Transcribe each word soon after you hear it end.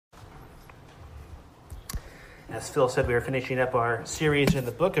As Phil said, we are finishing up our series in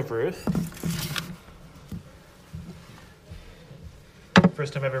the Book of Ruth.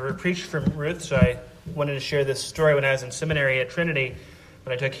 First time I've ever preached from Ruth, so I wanted to share this story. When I was in seminary at Trinity,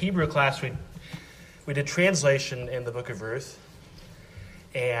 when I took Hebrew class, we did translation in the Book of Ruth.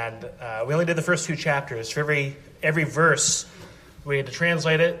 And we only did the first two chapters. For every verse, we had to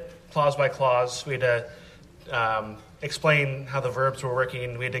translate it clause by clause. We had to explain how the verbs were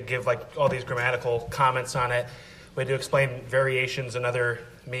working. We had to give all these grammatical comments on it. We had to explain variations in other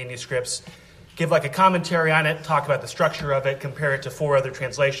manuscripts, give a commentary on it, talk about the structure of it, compare it to four other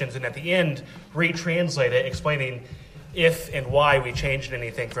translations, and at the end, retranslate it, explaining if and why we changed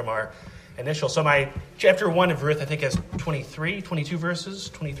anything from our initial. So my chapter 1 of Ruth, I think, has 22 verses,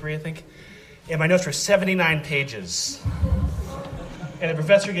 23, I think. And my notes were 79 pages. And the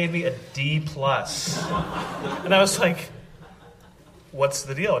professor gave me a D+. And I was like, what's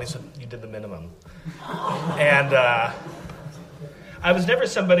the deal? And he said, you did the minimum. And I was never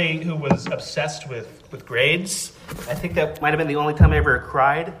somebody who was obsessed with grades. I think that might have been the only time I ever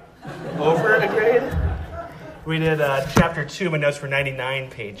cried over a grade. We did chapter 2. My notes were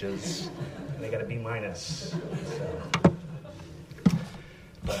 99 pages. And I got a B-. So.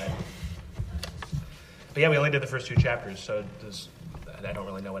 But yeah, we only did the first two chapters, so I don't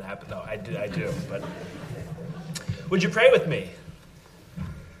really know what happened, though. I do, but would you pray with me?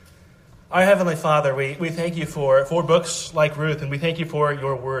 Our Heavenly Father, we thank you for books like Ruth, and we thank you for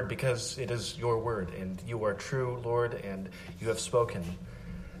your word, because it is your word, and you are true, Lord, and you have spoken.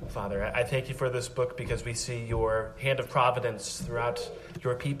 Father, I thank you for this book because we see your hand of providence throughout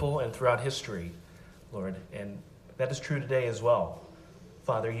your people and throughout history, Lord, and that is true today as well.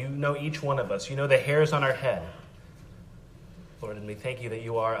 Father, you know each one of us. You know the hairs on our head. Lord, and we thank you that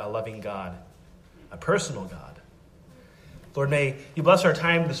you are a loving God, a personal God. Lord, may you bless our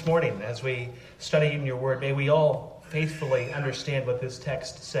time this morning as we study in your word. May we all faithfully understand what this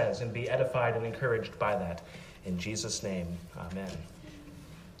text says and be edified and encouraged by that. In Jesus' name, amen.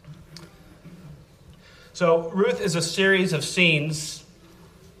 So Ruth is a series of scenes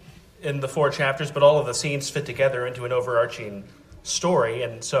in the 4 chapters, but all of the scenes fit together into an overarching story.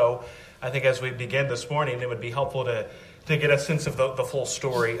 And so I think as we begin this morning, it would be helpful to get a sense of the full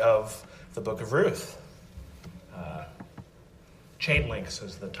story of the Book of Ruth. Chain Links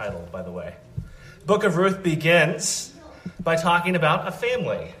is the title, by the way. Book of Ruth begins by talking about a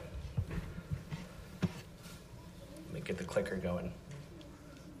family. Let me get the clicker going.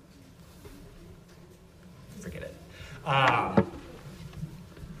 Forget it.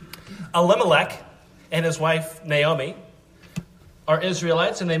 Elimelech and his wife Naomi are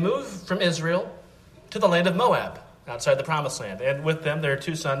Israelites, and they move from Israel to the land of Moab, outside the Promised Land. And with them, their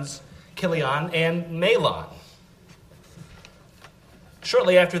 2 sons, Chilion and Mahlon.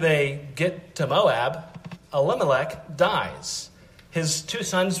 Shortly after they get to Moab, Elimelech dies. His 2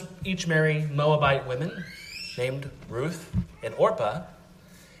 sons each marry Moabite women named Ruth and Orpah.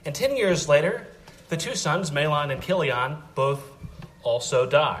 And 10 years later, the 2 sons, Mahlon and Chilion, both also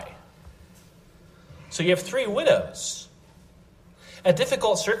die. So you have 3 widows. A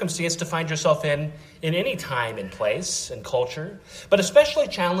difficult circumstance to find yourself in any time and place and culture, but especially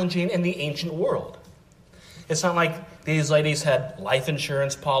challenging in the ancient world. It's not like these ladies had life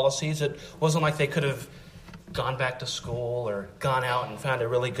insurance policies. It wasn't like they could have gone back to school or gone out and found a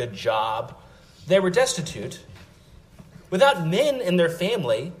really good job. They were destitute, without men in their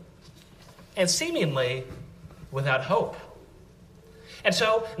family, and seemingly without hope. And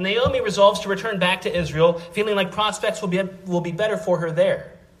so Naomi resolves to return back to Israel, feeling like prospects will be better for her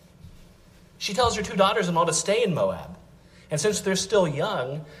there. She tells her 2 daughters-in-law to stay in Moab. And since they're still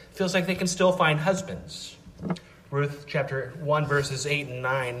young, feels like they can still find husbands. Ruth chapter 1, verses 8 and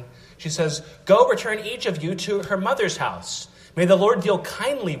 9, she says, "Go, return each of you to her mother's house. May the Lord deal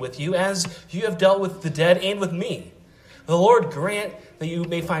kindly with you as you have dealt with the dead and with me. The Lord grant that you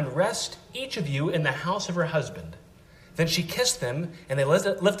may find rest, each of you, in the house of her husband." Then she kissed them, and they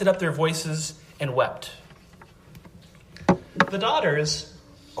lifted up their voices and wept. The daughters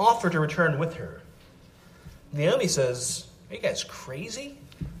offer to return with her. Naomi says, "Are you guys crazy?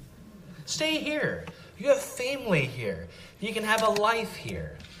 Stay here. You have family here. You can have a life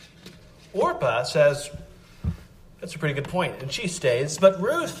here." Orpah says, "That's a pretty good point," and she stays, but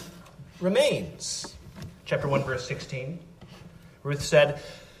Ruth remains. Chapter 1, verse 16. Ruth said,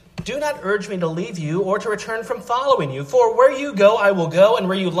 "Do not urge me to leave you or to return from following you. For where you go, I will go, and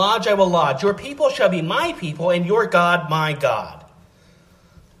where you lodge, I will lodge. Your people shall be my people, and your God, my God."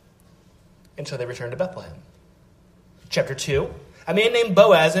 And so they returned to Bethlehem. Chapter 2. A man named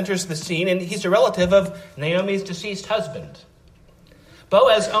Boaz enters the scene, and he's a relative of Naomi's deceased husband.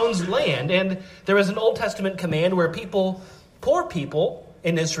 Boaz owns land, and there is an Old Testament command where poor people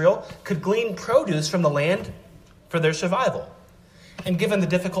in Israel, could glean produce from the land for their survival. And given the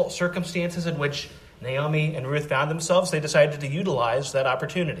difficult circumstances in which Naomi and Ruth found themselves, they decided to utilize that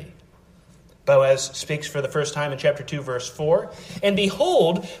opportunity. Boaz speaks for the first time in chapter 2, verse 4. And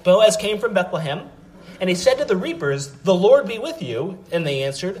behold, Boaz came from Bethlehem, and he said to the reapers, "The Lord be with you." And they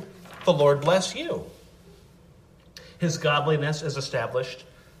answered, "The Lord bless you." His godliness is established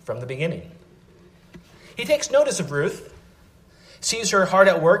from the beginning. He takes notice of Ruth, sees her hard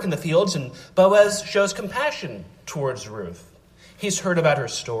at work in the fields, and Boaz shows compassion towards Ruth. He's heard about her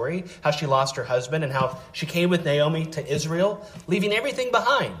story, how she lost her husband, and how she came with Naomi to Israel, leaving everything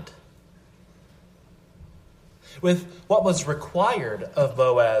behind. With what was required of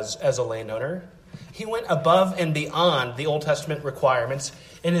Boaz as a landowner, he went above and beyond the Old Testament requirements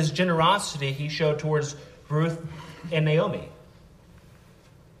in his generosity he showed towards Ruth and Naomi.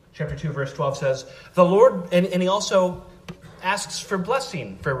 Chapter 2, verse 12 says, "The Lord," and he also asks for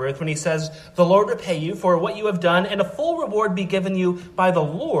blessing for Ruth when he says, "The Lord repay you for what you have done, and a full reward be given you by the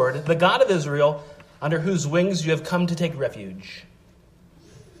Lord, the God of Israel, under whose wings you have come to take refuge."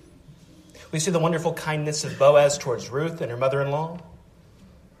 We see the wonderful kindness of Boaz towards Ruth and her mother-in-law.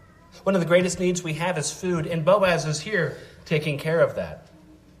 One of the greatest needs we have is food, and Boaz is here taking care of that.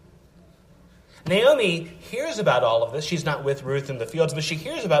 Naomi hears about all of this. She's not with Ruth in the fields, but she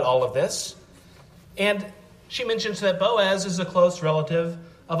hears about all of this, and she mentions that Boaz is a close relative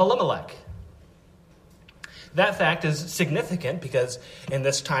of Elimelech. That fact is significant because in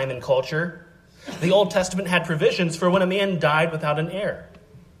this time and culture, the Old Testament had provisions for when a man died without an heir.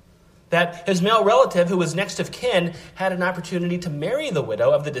 That his male relative, who was next of kin, had an opportunity to marry the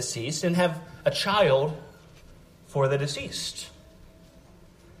widow of the deceased and have a child for the deceased.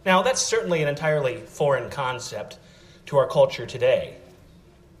 Now, that's certainly an entirely foreign concept to our culture today.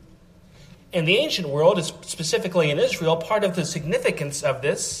 In the ancient world, specifically in Israel, part of the significance of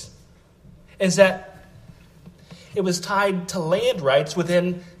this is that it was tied to land rights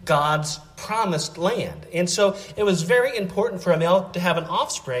within God's promised land. And so it was very important for a male to have an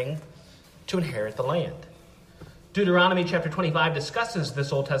offspring to inherit the land. Deuteronomy chapter 25 discusses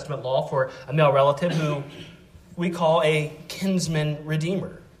this Old Testament law for a male relative who we call a kinsman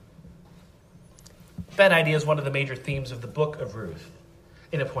redeemer. That idea is one of the major themes of the Book of Ruth.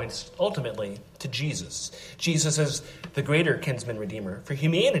 And it points ultimately to Jesus. Jesus is the greater kinsman redeemer for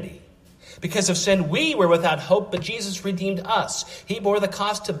humanity. Because of sin, we were without hope, but Jesus redeemed us. He bore the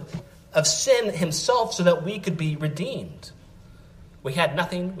cost of sin himself so that we could be redeemed. We had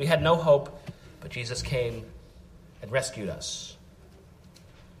nothing, we had no hope, but Jesus came and rescued us.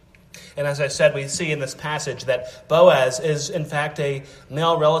 And as I said, we see in this passage that Boaz is in fact a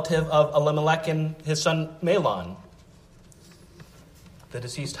male relative of Elimelech and his son Mahlon, the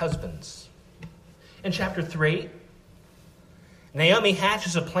deceased husbands. In chapter 3, Naomi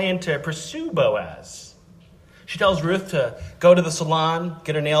hatches a plan to pursue Boaz. She tells Ruth to go to the salon,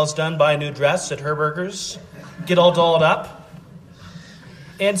 get her nails done, buy a new dress at Herberger's, get all dolled up,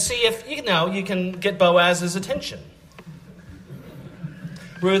 and see if, you can get Boaz's attention.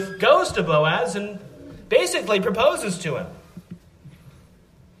 Ruth goes to Boaz and basically proposes to him.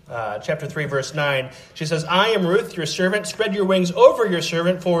 Chapter 3, verse 9, she says, "I am Ruth, your servant. Spread your wings over your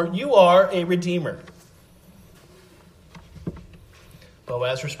servant, for you are a redeemer."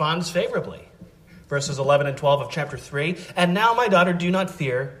 Boaz responds favorably. Verses 11 and 12 of chapter 3, "And now, my daughter, do not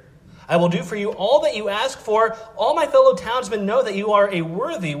fear. I will do for you all that you ask for. All my fellow townsmen know that you are a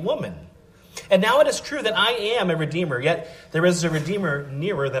worthy woman. And now it is true that I am a redeemer, yet there is a redeemer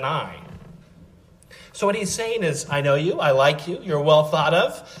nearer than I." So what he's saying is, I know you, I like you, you're well thought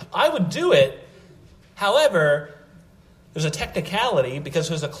of. I would do it. However, there's a technicality because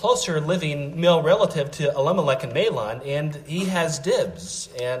there's a closer living male relative to Elimelech and Mahlon, and he has dibs,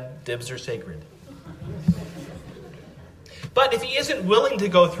 and dibs are sacred. But if he isn't willing to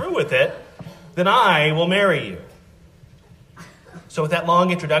go through with it, then I will marry you. So with that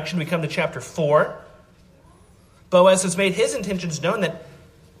long introduction, we come to chapter 4. Boaz has made his intentions known that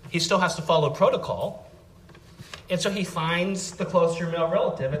he still has to follow protocol. And so he finds the closer male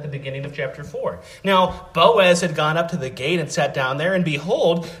relative at the beginning of chapter 4. Now, Boaz had gone up to the gate and sat down there, and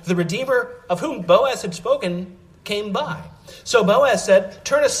behold, the Redeemer of whom Boaz had spoken came by. So Boaz said,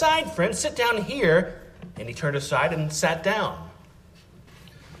 "Turn aside, friend, sit down here." And he turned aside and sat down.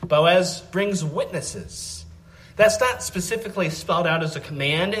 Boaz brings witnesses. That's not specifically spelled out as a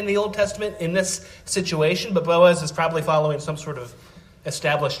command in the Old Testament in this situation, but Boaz is probably following some sort of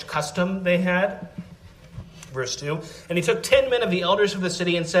established custom they had. Verse 2, "And he took 10 men of the elders of the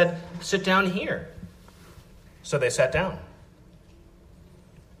city and said, 'Sit down here.' So they sat down.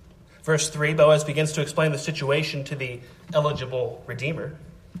 Verse 3, Boaz begins to explain the situation to the eligible redeemer.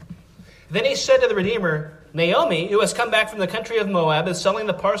 Then he said to the redeemer, Naomi, who has come back from the country of Moab, is selling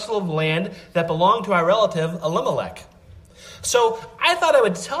the parcel of land that belonged to our relative Elimelech. So I thought I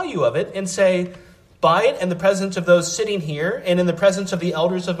would tell you of it and say, buy it in the presence of those sitting here and in the presence of the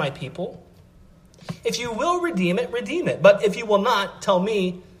elders of my people. If you will redeem it, redeem it. But if you will not, tell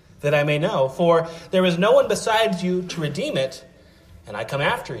me that I may know. For there is no one besides you to redeem it, and I come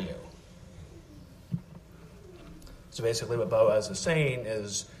after you. So basically what Boaz is saying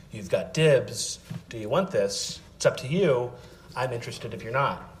is, you've got dibs. Do you want this? It's up to you. I'm interested if you're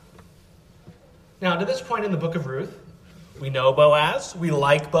not. Now, to this point in the book of Ruth, we know Boaz. We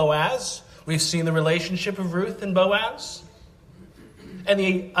like Boaz. We've seen the relationship of Ruth and Boaz. And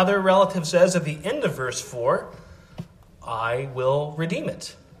the other relative says at the end of verse 4, I will redeem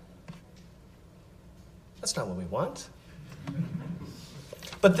it. That's not what we want.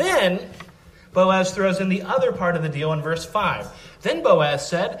 But then Boaz throws in the other part of the deal in verse 5. Then Boaz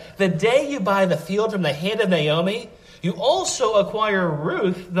said, the day you buy the field from the hand of Naomi, you also acquire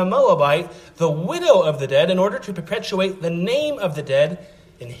Ruth the Moabite, the widow of the dead, in order to perpetuate the name of the dead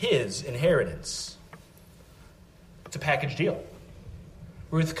in his inheritance. It's a package deal.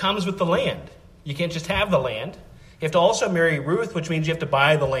 Ruth comes with the land. You can't just have the land. You have to also marry Ruth, which means you have to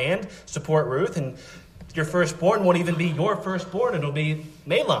buy the land, support Ruth, and your firstborn won't even be your firstborn. It'll be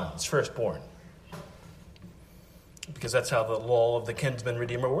Mahlon's firstborn. Because that's how the law of the kinsman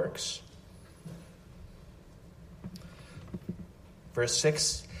redeemer works. Verse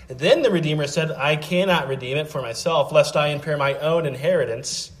 6, then the redeemer said, I cannot redeem it for myself, lest I impair my own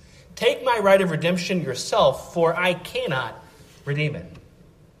inheritance. Take my right of redemption yourself, for I cannot redeem it.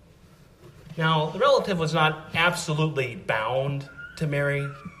 Now, the relative was not absolutely bound to marry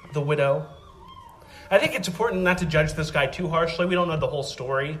the widow. I think it's important not to judge this guy too harshly. We don't know the whole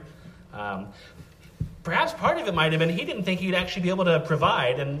story. Perhaps part of it might have been he didn't think he'd actually be able to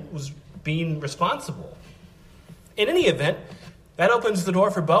provide and was being responsible. In any event, that opens the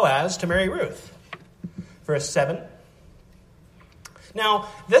door for Boaz to marry Ruth. Verse 7. Now,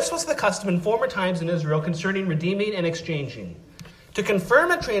 this was the custom in former times in Israel concerning redeeming and exchanging. To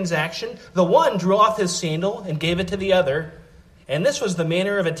confirm a transaction, the one drew off his sandal and gave it to the other, and this was the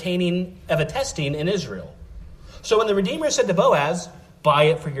manner of attesting in Israel. So when the Redeemer said to Boaz, buy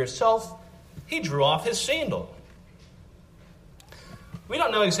it for yourself, he drew off his sandal. We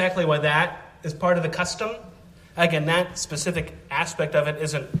don't know exactly why that is part of the custom. Again, that specific aspect of it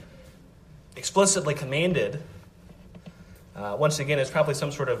isn't explicitly commanded. Once again, it's probably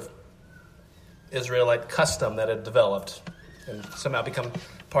some sort of Israelite custom that had developed and somehow become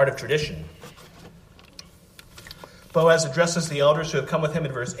part of tradition. Boaz addresses the elders who have come with him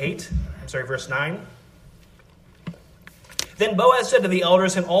in verse 9. Then Boaz said to the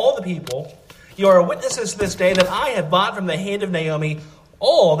elders and all the people, you are witnesses this day that I have bought from the hand of Naomi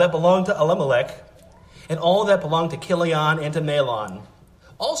all that belonged to Elimelech and all that belonged to Chilion and to Mahlon.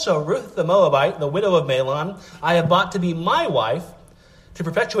 Also Ruth the Moabite, the widow of Mahlon, I have bought to be my wife to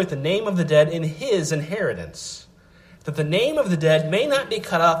perpetuate the name of the dead in his inheritance, that the name of the dead may not be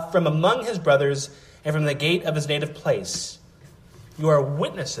cut off from among his brothers and from the gate of his native place. You are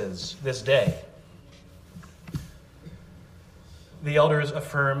witnesses this day. The elders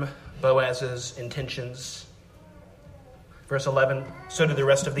affirm Boaz's intentions. Verse 11, so do the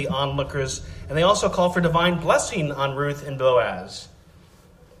rest of the onlookers, and they also call for divine blessing on Ruth and Boaz.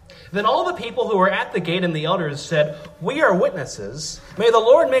 Then all the people who were at the gate and the elders said, we are witnesses. May the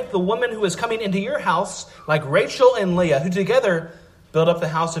Lord make the woman who is coming into your house like Rachel and Leah, who together build up the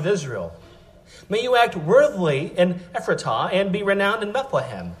house of Israel. May you act worthily in Ephratah and be renowned in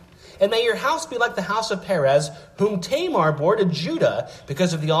Bethlehem. And may your house be like the house of Perez, whom Tamar bore to Judah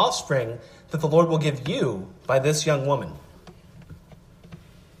because of the offspring that the Lord will give you by this young woman.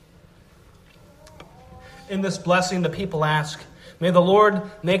 In this blessing, the people ask, may the Lord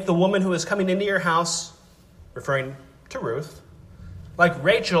make the woman who is coming into your house, referring to Ruth, like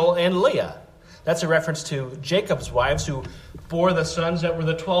Rachel and Leah. That's a reference to Jacob's wives who bore the sons that were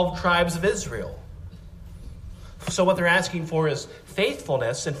the 12 tribes of Israel. So what they're asking for is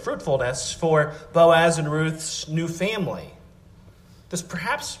faithfulness and fruitfulness for Boaz and Ruth's new family. This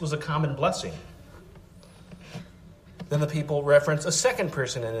perhaps was a common blessing. Then the people reference a second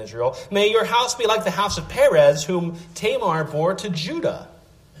person in Israel. May your house be like the house of Perez, whom Tamar bore to Judah.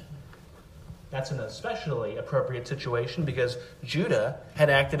 That's an especially appropriate situation because Judah had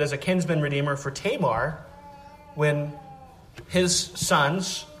acted as a kinsman redeemer for Tamar when his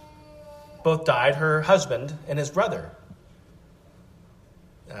sons both died, her husband and his brother,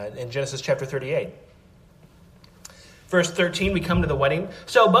 in Genesis chapter 38. Verse 13, we come to the wedding.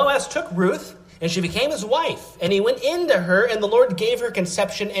 So Boaz took Ruth, and she became his wife. And he went into her, and the Lord gave her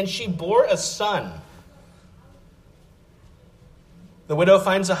conception, and she bore a son. The widow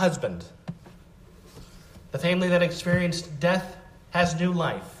finds a husband. The family that experienced death has new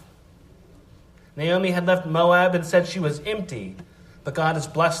life. Naomi had left Moab and said she was empty, but God has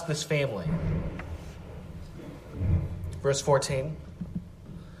blessed this family. Verse 14.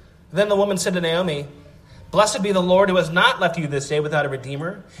 Then the woman said to Naomi, "Blessed be the Lord who has not left you this day without a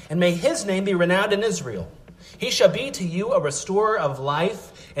redeemer, and may his name be renowned in Israel. He shall be to you a restorer of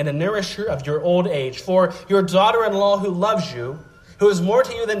life and a nourisher of your old age. For your daughter-in-law who loves you, who is more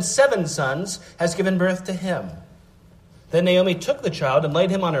to you than 7 sons, has given birth to him." Then Naomi took the child and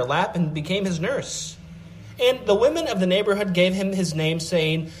laid him on her lap and became his nurse. And the women of the neighborhood gave him his name,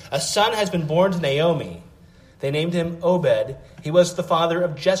 saying, "A son has been born to Naomi." They named him Obed. He was the father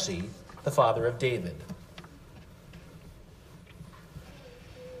of Jesse, the father of David.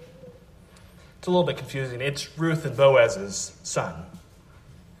 It's a little bit confusing. It's Ruth and Boaz's son.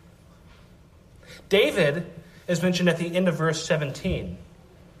 David is mentioned at the end of verse 17.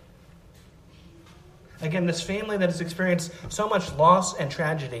 Again, this family that has experienced so much loss and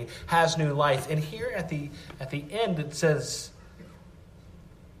tragedy has new life. And here at the end it says,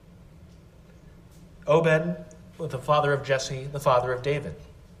 Obed, the father of Jesse, the father of David.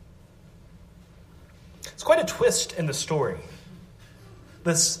 It's quite a twist in the story.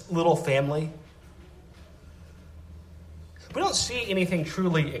 This little family. We don't see anything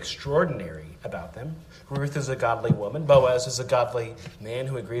truly extraordinary about them. Ruth is a godly woman. Boaz is a godly man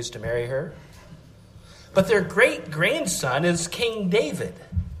who agrees to marry her. But their great-grandson is King David.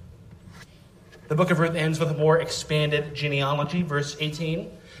 The book of Ruth ends with a more expanded genealogy, verse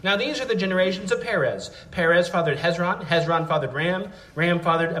 18. Now these are the generations of Perez. Perez fathered Hezron. Hezron fathered Ram. Ram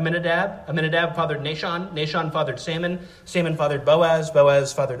fathered Amminadab. Amminadab fathered Nahshon. Nahshon fathered Salmon. Salmon fathered Boaz.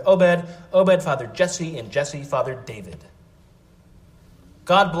 Boaz fathered Obed. Obed fathered Jesse. And Jesse fathered David.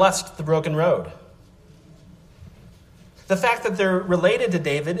 God blessed the broken road. The fact that they're related to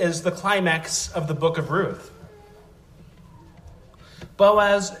David is the climax of the book of Ruth.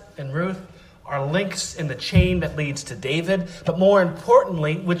 Boaz and Ruth are links in the chain that leads to David, but more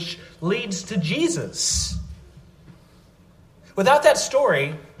importantly, which leads to Jesus. Without that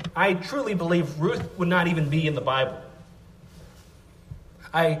story, I truly believe Ruth would not even be in the Bible.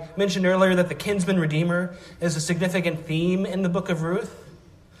 I mentioned earlier that the kinsman redeemer is a significant theme in the book of Ruth.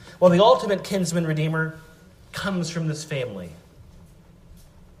 Well, the ultimate kinsman redeemer comes from this family.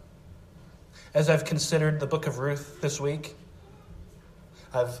 As I've considered the book of Ruth this week,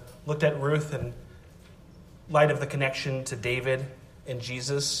 I've looked at Ruth in light of the connection to David and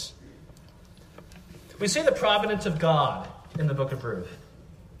Jesus. We see the providence of God in the book of Ruth.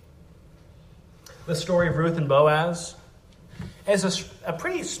 The story of Ruth and Boaz is a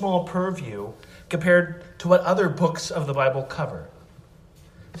pretty small purview compared to what other books of the Bible cover.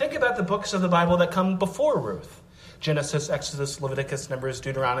 Think about the books of the Bible that come before Ruth. Genesis, Exodus, Leviticus, Numbers,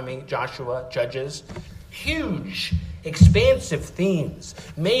 Deuteronomy, Joshua, Judges. Huge, expansive themes.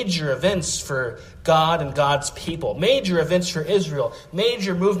 Major events for God and God's people. Major events for Israel.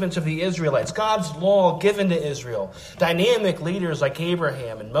 Major movements of the Israelites. God's law given to Israel. Dynamic leaders like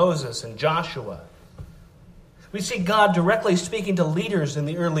Abraham and Moses and Joshua. We see God directly speaking to leaders in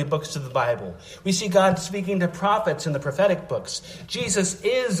the early books of the Bible. We see God speaking to prophets in the prophetic books. Jesus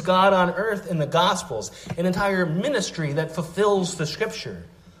is God on earth in the Gospels, an entire ministry that fulfills the Scripture.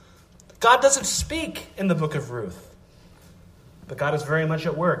 God doesn't speak in the book of Ruth, but God is very much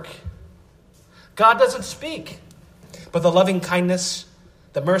at work. God doesn't speak, but the loving kindness,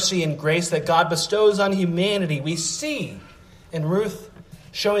 the mercy and grace that God bestows on humanity, we see in Ruth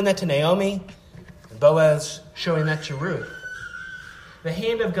showing that to Naomi, Boaz showing that to Ruth. The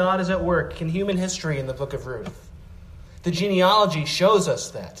hand of God is at work in human history in the book of Ruth. The genealogy shows us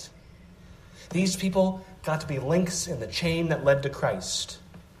that. These people got to be links in the chain that led to Christ.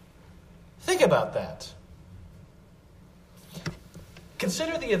 Think about that.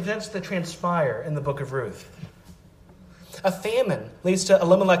 Consider the events that transpire in the book of Ruth. A famine leads to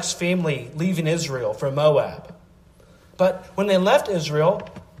Elimelech's family leaving Israel for Moab. But when they left Israel,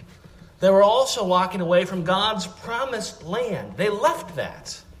 they were also walking away from God's promised land. They left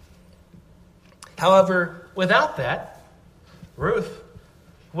that. However, without that, Ruth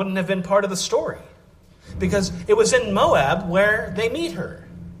wouldn't have been part of the story, because it was in Moab where they meet her.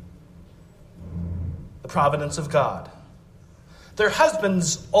 The providence of God. Their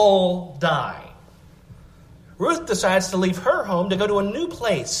husbands all die. Ruth decides to leave her home to go to a new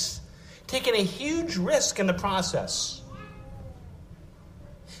place, taking a huge risk in the process.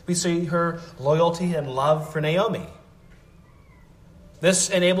 We see her loyalty and love for Naomi. This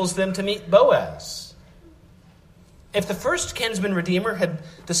enables them to meet Boaz. If the first kinsman redeemer had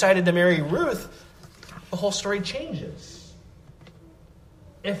decided to marry Ruth, the whole story changes.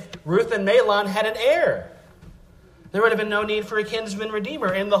 If Ruth and Mahlon had an heir, there would have been no need for a kinsman redeemer,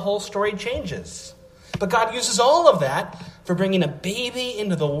 and the whole story changes. But God uses all of that for bringing a baby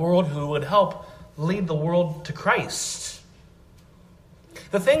into the world who would help lead the world to Christ.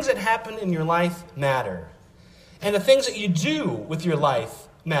 The things that happen in your life matter. And the things that you do with your life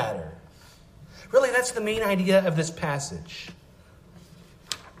matter. Really, that's the main idea of this passage.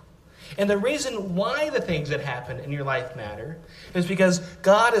 And the reason why the things that happen in your life matter is because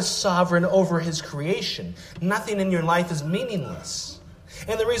God is sovereign over his creation. Nothing in your life is meaningless.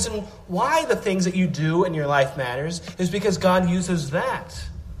 And the reason why the things that you do in your life matters is because God uses that.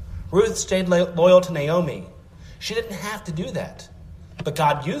 Ruth stayed loyal to Naomi. She didn't have to do that, but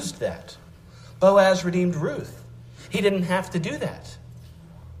God used that. Boaz redeemed Ruth. He didn't have to do that,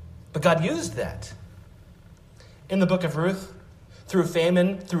 but God used that. In the book of Ruth, through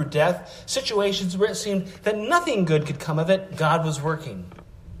famine, through death, situations where it seemed that nothing good could come of it, God was working.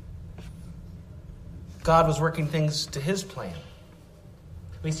 God was working things to his plan.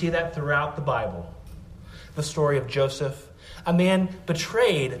 We see that throughout the Bible. The story of Joseph, a man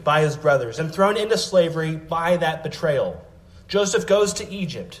betrayed by his brothers and thrown into slavery by that betrayal. Joseph goes to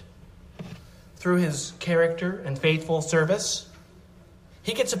Egypt. Through his character and faithful service,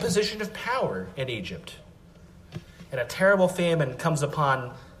 he gets a position of power in Egypt. And a terrible famine comes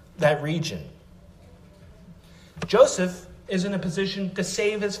upon that region. Joseph is in a position to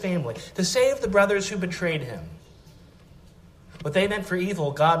save his family, to save the brothers who betrayed him. What they meant for evil,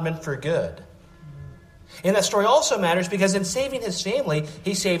 God meant for good. And that story also matters because in saving his family,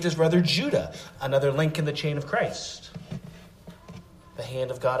 he saved his brother Judah, another link in the chain of Christ. The hand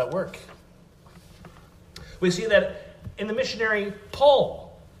of God at work. We see that in the missionary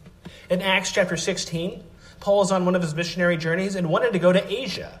Paul. In Acts chapter 16, Paul was on one of his missionary journeys and wanted to go to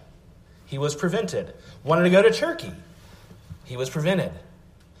Asia. He was prevented. Wanted to go to Turkey. He was prevented.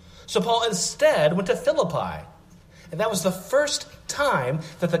 So Paul instead went to Philippi. And that was the first time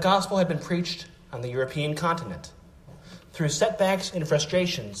that the gospel had been preached on the European continent. Through setbacks and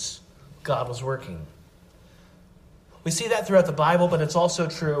frustrations, God was working. We see that throughout the Bible, but it's also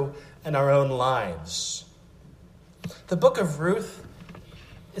true in our own lives. The book of Ruth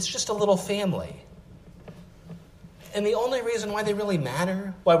is just a little family. And the only reason why they really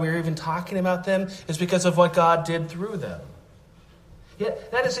matter, why we're even talking about them, is because of what God did through them.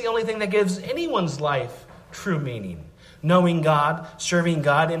 Yet that is the only thing that gives anyone's life true meaning. Knowing God, serving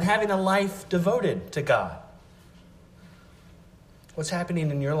God, and having a life devoted to God. What's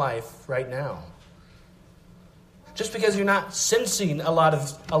happening in your life right now? Just because you're not sensing a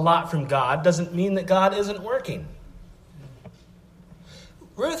lot from God doesn't mean that God isn't working.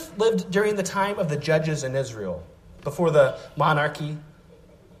 Ruth lived during the time of the judges in Israel, before the monarchy.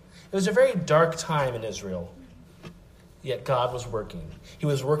 It was a very dark time in Israel, yet God was working. He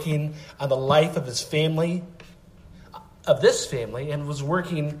was working on the life of his family, of this family, and was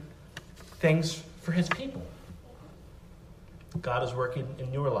working things for his people. God is working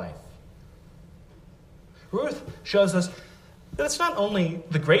in your life. Ruth shows us that it's not only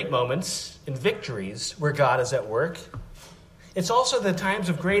the great moments and victories where God is at work, it's also the times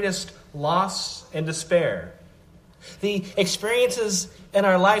of greatest loss and despair. The experiences in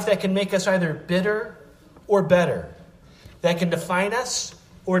our life that can make us either bitter or better, that can define us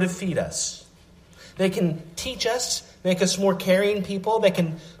or defeat us. They can teach us, make us more caring people. They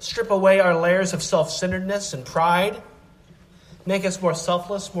can strip away our layers of self-centeredness and pride, make us more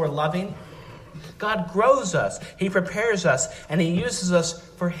selfless, more loving. God grows us, he prepares us, and he uses us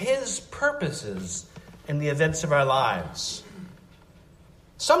for his purposes in the events of our lives.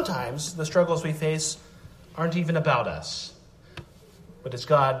 Sometimes the struggles we face aren't even about us, but it's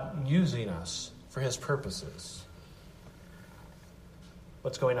God using us for his purposes.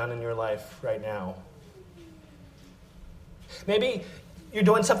 What's going on in your life right now? Maybe you're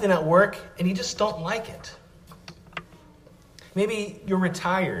doing something at work and you just don't like it. Maybe you're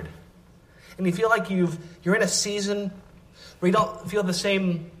retired and you feel like you're in a season where you don't feel the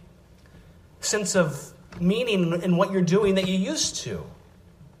same sense of meaning in what you're doing that you used to.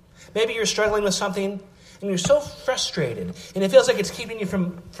 Maybe you're struggling with something and you're so frustrated and it feels like it's keeping you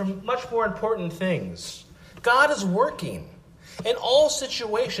from much more important things. God is working. In all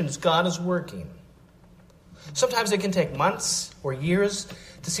situations, God is working. Sometimes it can take months or years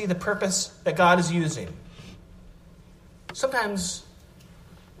to see the purpose that God is using. Sometimes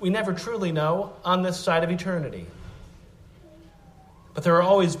we never truly know on this side of eternity. But there are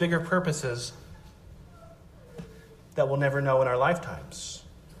always bigger purposes that we'll never know in our lifetimes.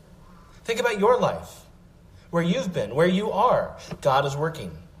 Think about your life, where you've been, where you are. God is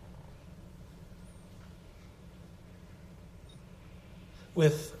working.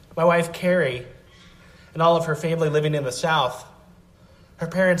 With my wife, Carrie, and all of her family living in the South, her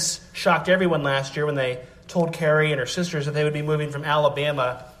parents shocked everyone last year when they told Carrie and her sisters that they would be moving from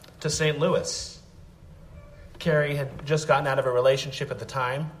Alabama to St. Louis. Carrie had just gotten out of a relationship at the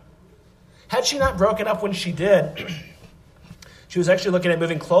time. Had she not broken up when she did, she was actually looking at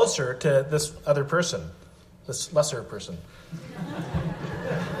moving closer to this other person, this lesser person.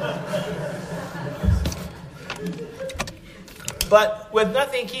 But with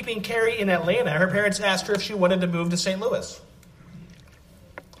nothing keeping Carrie in Atlanta, her parents asked her if she wanted to move to St. Louis.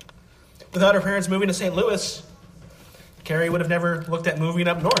 Without her parents moving to St. Louis, Carrie would have never looked at moving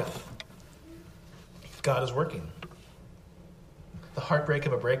up north. God is working. The heartbreak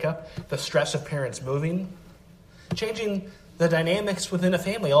of a breakup, the stress of parents moving, changing the dynamics within a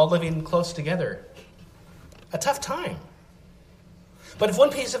family, all living close together. A tough time. But if one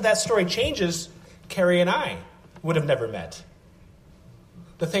piece of that story changes, Carrie and I would have never met.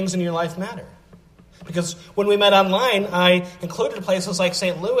 The things in your life matter. Because when we met online, I included places like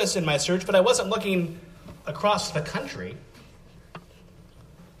St. Louis in my search, but I wasn't looking across the country.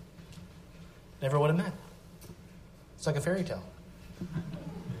 Never would have met. It's like a fairy tale.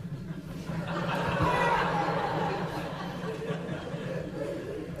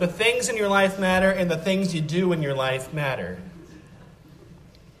 The things in your life matter, and the things you do in your life matter.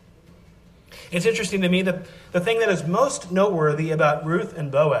 It's interesting to me that the thing that is most noteworthy about Ruth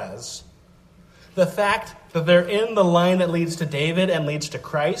and Boaz, the fact that they're in the line that leads to David and leads to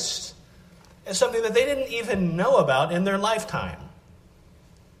Christ, is something that they didn't even know about in their lifetime.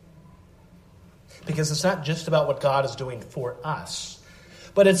 Because it's not just about what God is doing for us,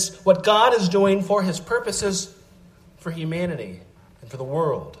 but it's what God is doing for his purposes for humanity and for the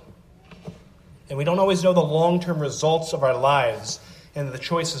world. And we don't always know the long-term results of our lives and the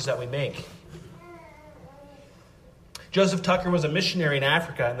choices that we make. Joseph Tucker was a missionary in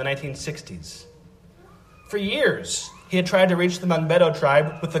Africa in the 1960s. For years, he had tried to reach the Mangbetu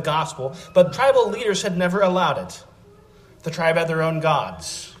tribe with the gospel, but tribal leaders had never allowed it. The tribe had their own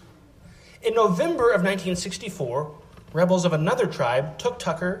gods. In November of 1964, rebels of another tribe took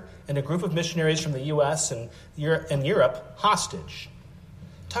Tucker and a group of missionaries from the U.S. and Europe hostage.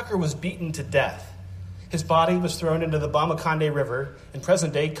 Tucker was beaten to death. His body was thrown into the Bamakande River in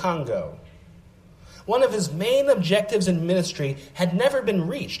present-day Congo. One of his main objectives in ministry had never been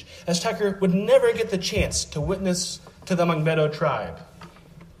reached, as Tucker would never get the chance to witness to the Mangbetu tribe.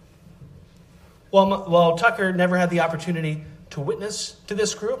 While Tucker never had the opportunity to witness to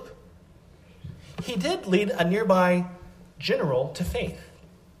this group, he did lead a nearby general to faith.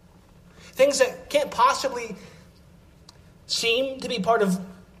 Things that can't possibly seem to be part of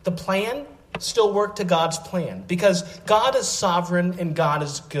the plan still work to God's plan, because God is sovereign and God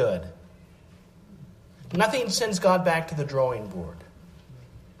is good. Nothing sends God back to the drawing board.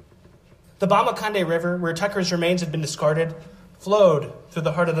 The Bamakande River, where Tucker's remains had been discarded, flowed through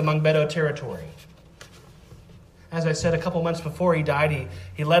the heart of the Mangbetu territory. As I said, a couple months before he died,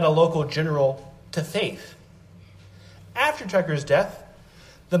 he led a local general to faith. After Tucker's death,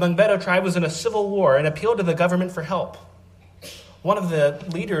 the Mangbetu tribe was in a civil war and appealed to the government for help. One of the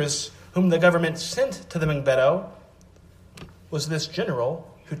leaders whom the government sent to the Mangbetu was this general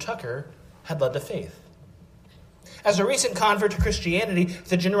who Tucker had led to faith. As a recent convert to Christianity,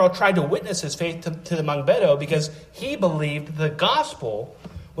 the general tried to witness his faith to the Mangbetu because he believed the gospel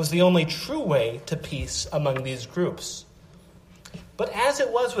was the only true way to peace among these groups. But as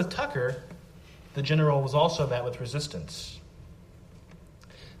it was with Tucker, the general was also met with resistance.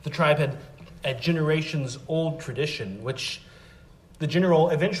 The tribe had a generations-old tradition, which the general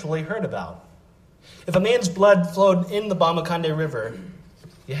eventually heard about. If a man's blood flowed in the Bamakande River,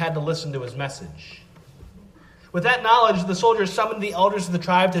 you had to listen to his message. With that knowledge, the soldiers summoned the elders of the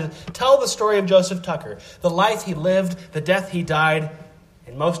tribe to tell the story of Joseph Tucker, the life he lived, the death he died,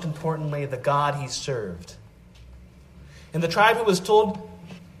 and most importantly, the God he served. And the tribe who was told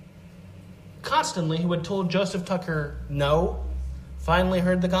constantly, who had told Joseph Tucker no, finally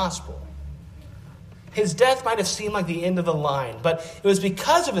heard the gospel. His death might have seemed like the end of the line, but it was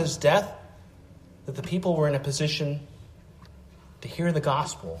because of his death that the people were in a position to hear the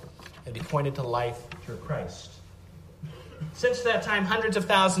gospel and be pointed to life through Christ. Since that time, hundreds of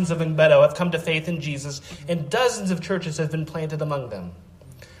thousands of Mangbetu have come to faith in Jesus, and dozens of churches have been planted among them.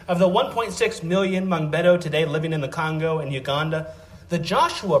 Of the 1.6 million Mangbetu today living in the Congo and Uganda, the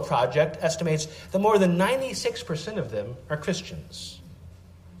Joshua Project estimates that more than 96% of them are Christians.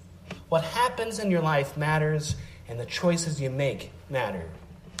 What happens in your life matters, and the choices you make matter.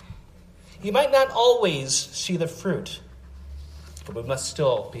 You might not always see the fruit, but we must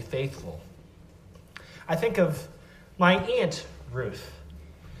still be faithful. I think of my Aunt Ruth.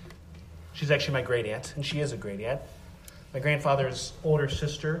 She's actually my great aunt, and she is a great aunt. My grandfather's older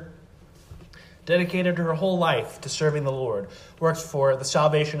sister dedicated her whole life to serving the Lord, worked for the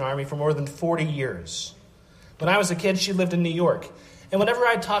Salvation Army for more than 40 years. When I was a kid, she lived in New York. And whenever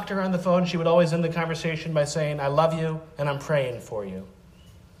I'd talk to her on the phone, she would always end the conversation by saying, "I love you, and I'm praying for you."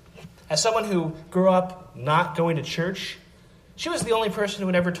 As someone who grew up not going to church, she was the only person who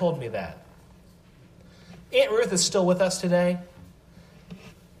had ever told me that. Aunt Ruth is still with us today,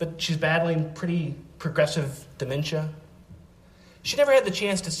 but she's battling pretty progressive dementia. She never had the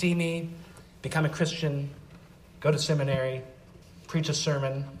chance to see me become a Christian, go to seminary, preach a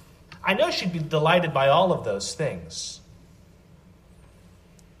sermon. I know she'd be delighted by all of those things.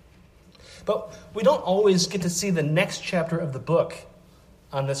 But we don't always get to see the next chapter of the book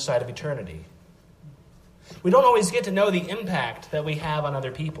on this side of eternity. We don't always get to know the impact that we have on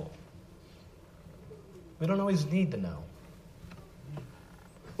other people. We don't always need to know.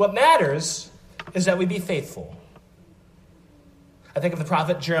 What matters is that we be faithful. I think of the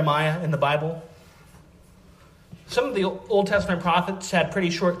prophet Jeremiah in the Bible. Some of the Old Testament prophets had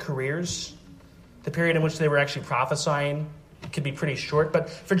pretty short careers. The period in which they were actually prophesying could be pretty short. But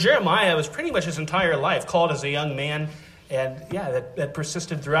for Jeremiah, it was pretty much his entire life, called as a young man. And that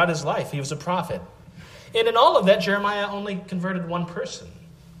persisted throughout his life. He was a prophet. And in all of that, Jeremiah only converted one person.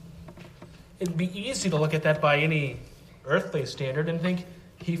 It'd be easy to look at that by any earthly standard and think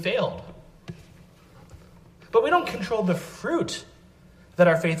he failed. But we don't control the fruit that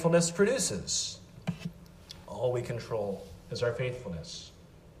our faithfulness produces. All we control is our faithfulness.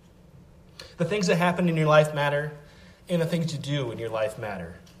 The things that happen in your life matter, and the things you do in your life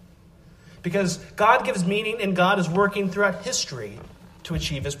matter. Because God gives meaning, and God is working throughout history to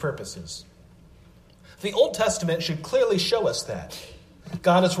achieve his purposes. The Old Testament should clearly show us that.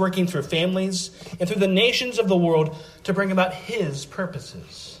 God is working through families and through the nations of the world to bring about his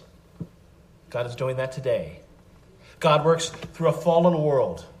purposes. God is doing that today. God works through a fallen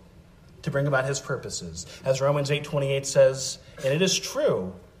world to bring about his purposes. As Romans 8:28 says, and it is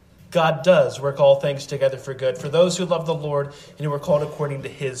true, God does work all things together for good for those who love the Lord and who are called according to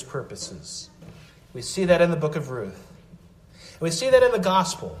his purposes. We see that in the Book of Ruth. And we see that in the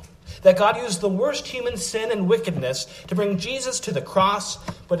gospel, that God used the worst human sin and wickedness to bring Jesus to the cross,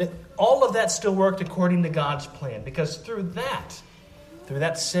 but all of that still worked according to God's plan, because through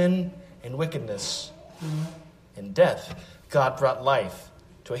that sin and wickedness and death, God brought life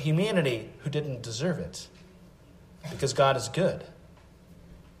to a humanity who didn't deserve it, because God is good.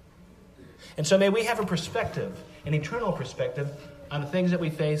 And so may we have a perspective, an eternal perspective, on the things that we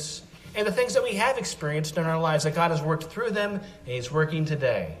face and the things that we have experienced in our lives, that God has worked through them and he's working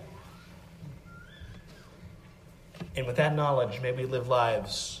today. And with that knowledge, may we live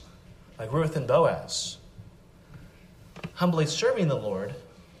lives like Ruth and Boaz, humbly serving the Lord,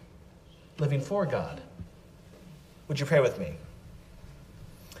 living for God. Would you pray with me?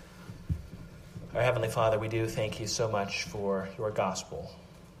 Our Heavenly Father, we do thank you so much for your gospel.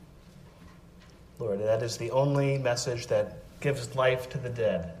 Lord, that is the only message that gives life to the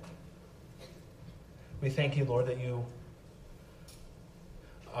dead. We thank you, Lord, that you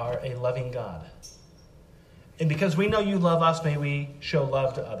are a loving God. And because we know you love us, may we show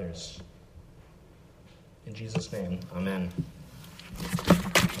love to others. In Jesus' name, amen.